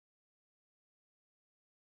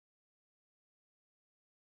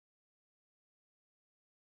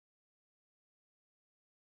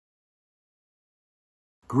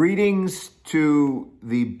Greetings to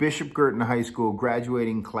the Bishop Guertin High School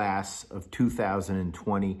graduating class of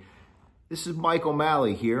 2020. This is Mike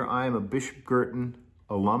O'Malley here. I am a Bishop Guertin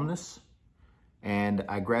alumnus, and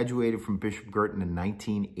I graduated from Bishop Guertin in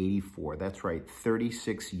 1984. That's right,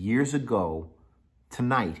 36 years ago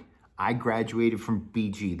tonight, I graduated from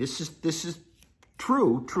BG. This is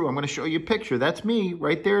true. I'm going to show you a picture. That's me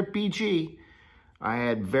right there at BG. I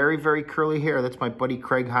had very, very curly hair. That's my buddy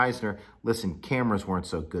Craig Heisner. Listen, cameras weren't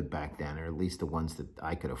so good back then, or at least the ones that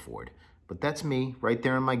I could afford. But that's me right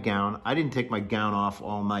there in my gown. I didn't take my gown off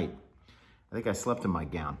all night. I think I slept in my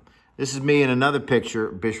gown. This is me in another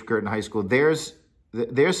picture, Bishop Guertin High School. There's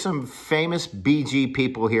some famous BG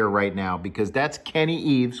people here right now because that's Kenny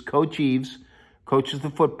Eves, Coach Eves, coaches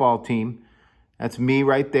the football team. That's me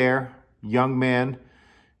right there, young man.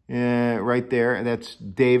 Right there, that's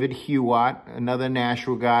David Hewat, another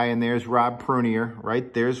Nashua guy, and there's Rob Prunier,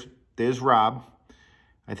 right? There's Rob.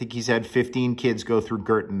 I think he's had 15 kids go through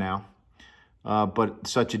Guertin now, but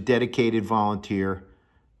such a dedicated volunteer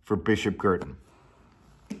for Bishop Guertin.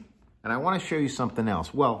 And I want to show you something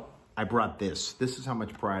else. Well, I brought this. This is how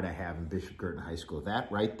much pride I have in Bishop Guertin High School.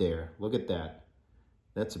 That right there, look at that.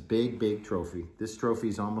 That's a big, big trophy. This trophy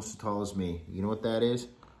is almost as tall as me. You know what that is?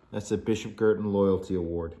 That's the Bishop Guertin Loyalty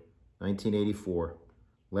Award, 1984.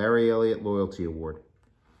 Larry Elliott Loyalty Award.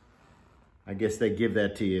 I guess they give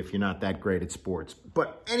that to you if you're not that great at sports.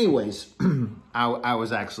 But anyways, I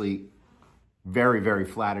was actually very, very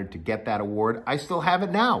flattered to get that award. I still have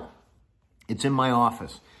it now. It's in my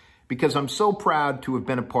office because I'm so proud to have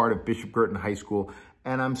been a part of Bishop Guertin High School,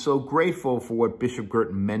 and I'm so grateful for what Bishop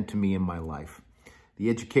Guertin meant to me in my life. The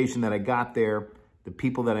education that I got there, the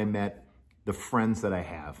people that I met, the friends that I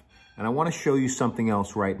have. And I want to show you something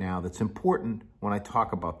else right now that's important when I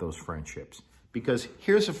talk about those friendships. Because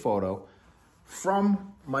here's a photo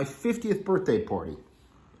from my 50th birthday party.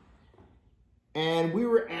 And we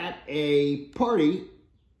were at a party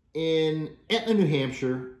in Etna, New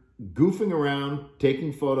Hampshire, goofing around,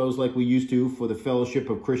 taking photos like we used to for the Fellowship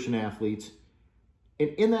of Christian Athletes. And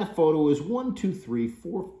in that photo is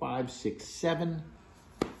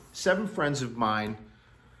 7 friends of mine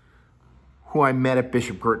who I met at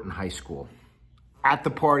Bishop Guertin High School. At the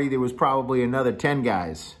party, there was probably another 10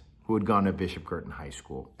 guys who had gone to Bishop Guertin High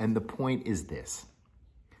School. And the point is this: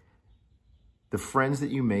 the friends that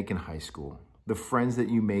you make in high school, the friends that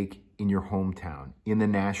you make in your hometown, in the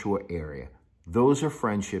Nashua area, those are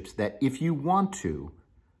friendships that, if you want to,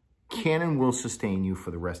 can and will sustain you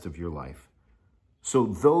for the rest of your life. So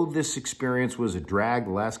though this experience was a drag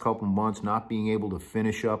the last couple months, not being able to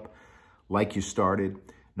finish up like you started,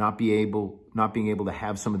 not being able to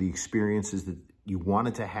have some of the experiences that you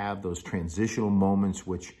wanted to have, those transitional moments,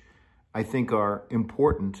 which I think are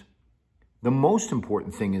important. The most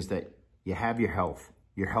important thing is that you have your health,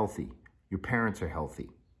 you're healthy, your parents are healthy,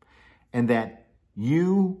 and that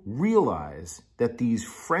you realize that these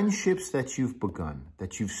friendships that you've begun,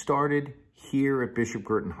 that you've started here at Bishop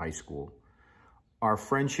Guertin High School, are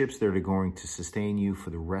friendships that are going to sustain you for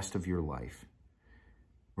the rest of your life.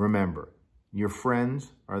 Remember, your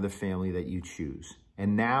friends are the family that you choose.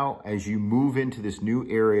 And now, as you move into this new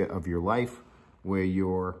area of your life where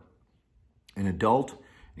you're an adult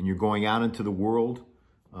and you're going out into the world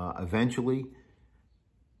eventually,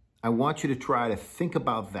 I want you to try to think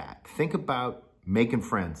about that. Think about making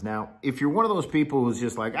friends. Now, if you're one of those people who's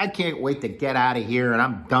just like, I can't wait to get out of here and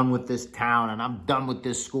I'm done with this town and I'm done with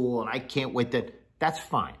this school and I can't wait to, that's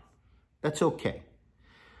fine. That's okay.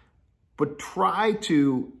 But try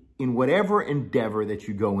to, in whatever endeavor that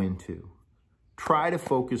you go into, try to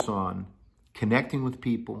focus on connecting with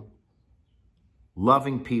people,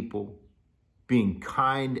 loving people, being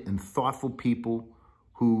kind and thoughtful people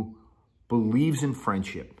who believes in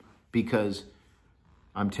friendship. Because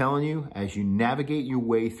I'm telling you, as you navigate your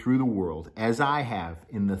way through the world, as I have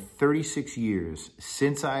in the 36 years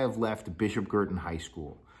since I have left Bishop Guertin High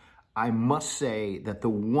School, I must say that the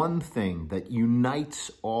one thing that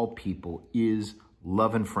unites all people is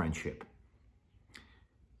love and friendship.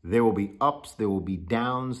 There will be ups, there will be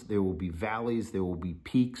downs, there will be valleys, there will be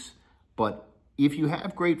peaks. But if you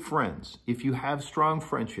have great friends, if you have strong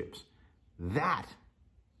friendships, that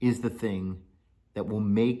is the thing that will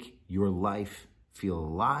make your life feel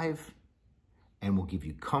alive and will give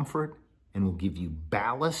you comfort and will give you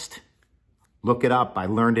ballast. Look it up. I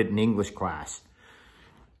learned it in English class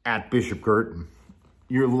at Bishop Guertin.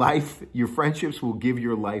 Your life, your friendships will give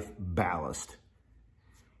your life ballast.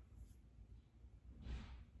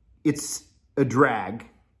 It's a drag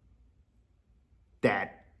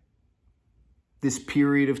that this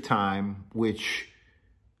period of time, which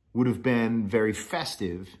would have been very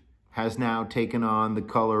festive, has now taken on the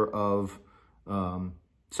color of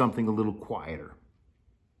something a little quieter.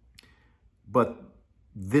 But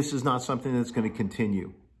this is not something that's going to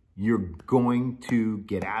continue. You're going to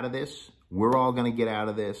get out of this. We're all going to get out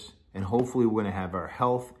of this. And hopefully we're going to have our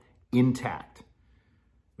health intact.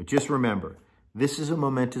 But just remember, this is a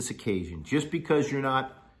momentous occasion. Just because you're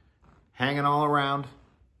not hanging all around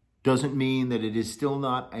doesn't mean that it is still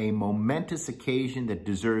not a momentous occasion that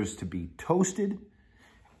deserves to be toasted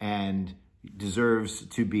and deserves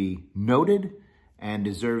to be noted and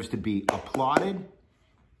deserves to be applauded.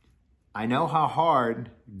 I know how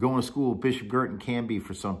hard going to school at Bishop Guertin can be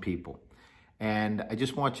for some people. And I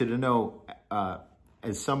just want you to know,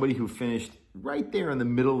 as somebody who finished right there in the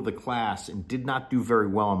middle of the class and did not do very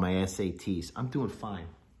well on my SATs, I'm doing fine.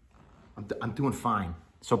 I'm doing fine.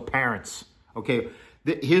 So parents, okay,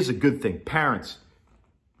 here's a good thing. Parents,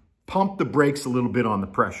 pump the brakes a little bit on the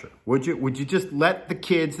pressure. Would you just let the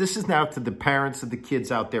kids, this is now to the parents of the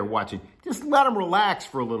kids out there watching, just let them relax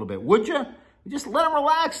for a little bit, would you? Just let them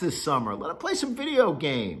relax this summer. Let them play some video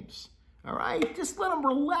games. All right? Just let them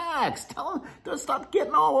relax. Tell them, don't stop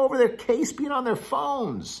getting all over their case, being on their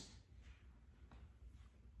phones.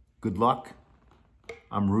 Good luck.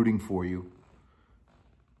 I'm rooting for you.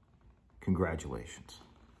 Congratulations.